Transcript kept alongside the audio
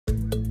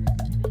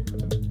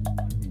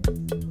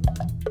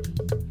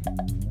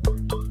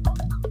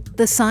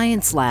The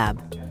Science Lab.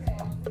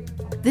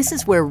 This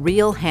is where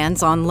real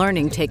hands-on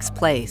learning takes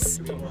place.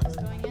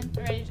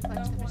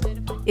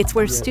 It's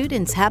where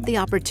students have the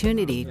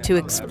opportunity to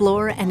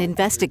explore and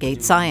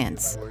investigate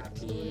science.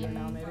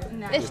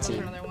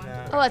 15.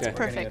 Oh, that's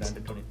perfect.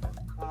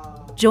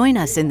 Join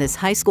us in this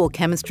high school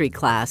chemistry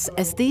class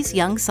as these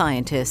young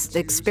scientists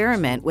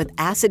experiment with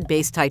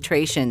acid-base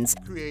titrations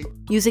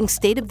using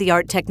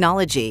state-of-the-art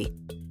technology,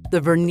 the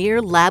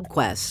Vernier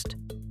LabQuest.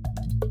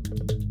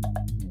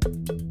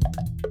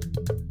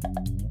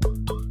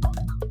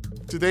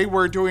 Today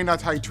we're doing a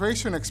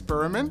titration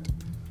experiment.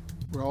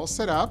 We're all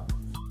set up.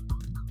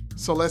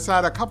 So let's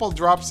add a couple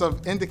drops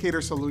of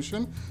indicator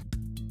solution.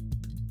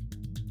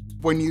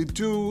 When you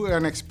do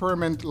an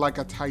experiment like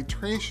a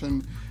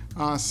titration,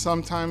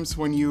 sometimes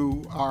when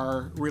you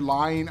are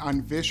relying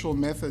on visual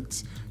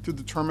methods to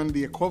determine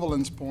the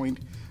equivalence point,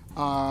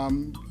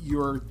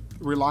 you're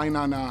relying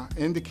on an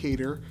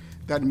indicator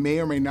that may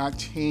or may not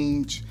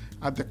change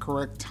at the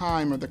correct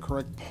time or the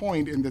correct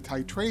point in the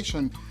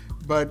titration.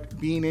 But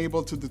being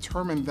able to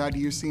determine that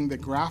using the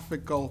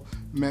graphical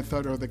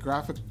method or the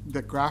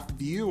graph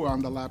view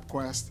on the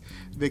LabQuest,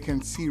 they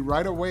can see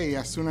right away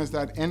as soon as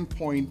that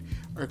endpoint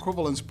or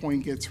equivalence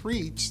point gets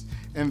reached,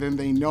 and then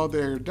they know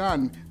they're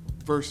done,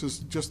 versus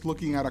just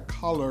looking at a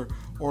color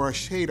or a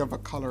shade of a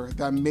color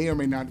that may or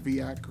may not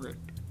be accurate.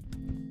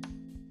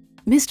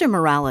 Mr.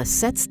 Morales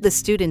sets the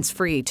students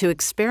free to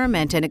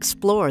experiment and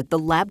explore the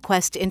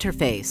LabQuest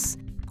interface.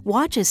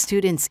 Watch as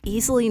students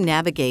easily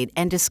navigate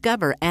and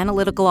discover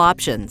analytical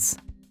options.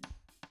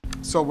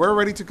 So we're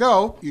ready to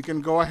go. You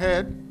can go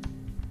ahead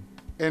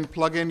and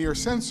plug in your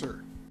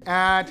sensor.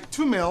 Add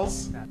 2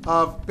 mils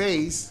of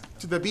base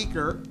to the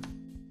beaker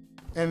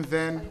and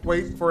then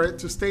wait for it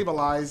to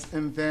stabilize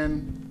and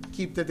then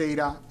keep the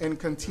data and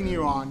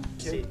continue on.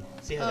 See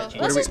how that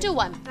changes. Let's just do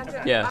one.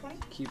 Yeah.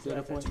 Keep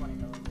data point.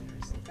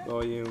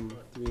 Volume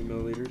 3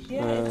 milliliters.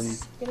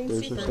 Yes, and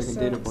there's the second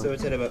data point. So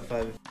it's at about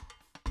 5.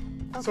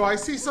 So I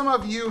see some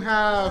of you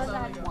have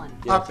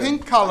a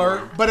pink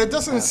color, but it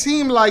doesn't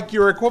seem like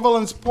your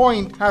equivalence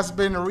point has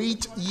been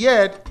reached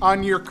yet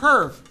on your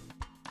curve.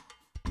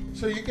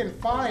 So you can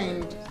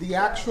find the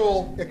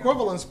actual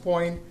equivalence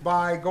point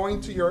by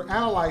going to your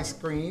Analyze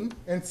screen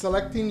and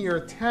selecting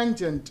your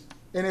tangent.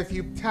 And if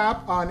you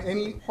tap on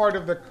any part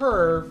of the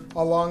curve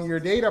along your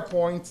data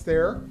points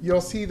there,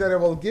 you'll see that it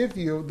will give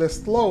you the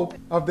slope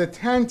of the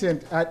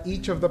tangent at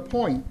each of the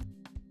points.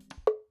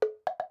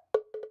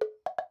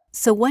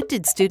 So what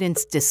did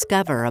students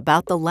discover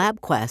about the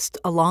LabQuest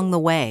along the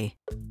way?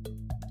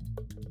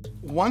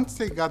 Once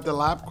they got the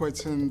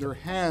LabQuest in their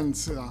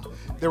hands,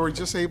 they were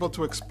just able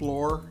to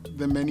explore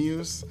the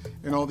menus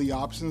and all the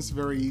options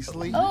very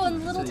easily. Oh,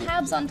 and little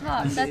tabs on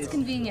top. That's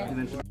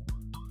convenient.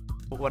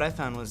 What I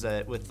found was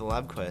that with the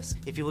LabQuest,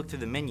 if you look through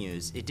the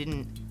menus, it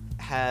didn't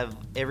have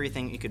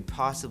everything you could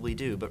possibly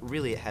do, but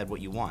really it had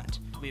what you want.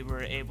 We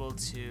were able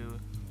to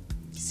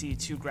see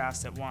 2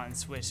 graphs at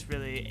once, which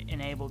really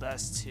enabled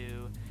us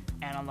to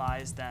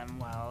analyze them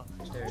well.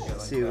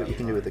 See what you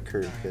can do with a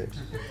curve fit.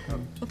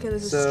 Okay,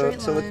 there's a straight line.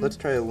 So let's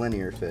try a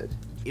linear fit.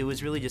 It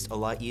was really just a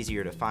lot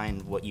easier to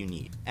find what you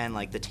need. And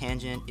like the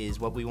tangent is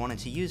what we wanted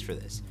to use for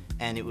this.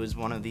 And it was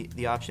one of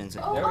the options.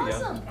 Oh, there we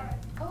awesome.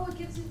 Oh, it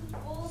gives you the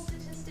full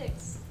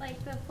statistics, like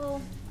the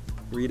full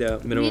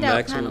Readout, minimum, readout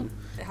maximum. panel.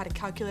 It had a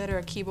calculator,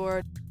 a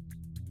keyboard.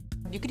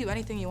 You could do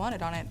anything you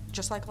wanted on it,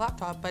 just like a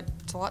laptop, but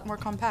it's a lot more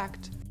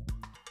compact.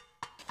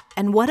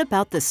 And what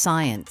about the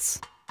science?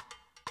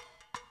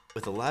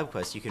 With the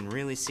LabQuest, you can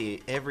really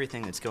see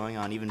everything that's going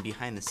on even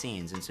behind the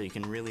scenes, and so you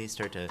can really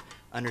start to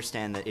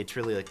understand that it's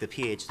really like the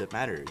pH that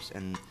matters,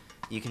 and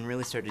you can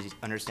really start to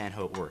understand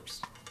how it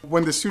works.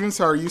 When the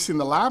students are using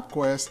the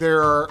LabQuest,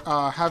 they're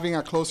having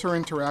a closer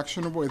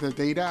interaction with the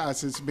data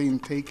as it's being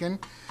taken,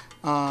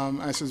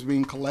 as it's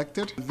being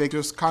collected. They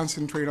just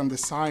concentrate on the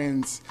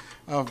science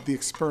of the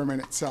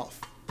experiment itself.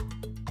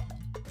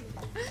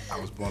 I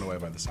was blown away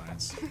by the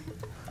science.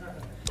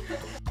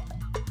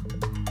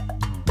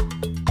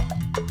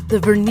 The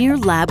Vernier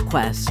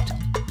LabQuest.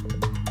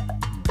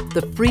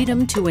 The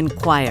freedom to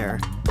inquire,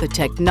 the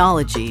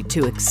technology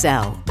to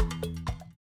excel.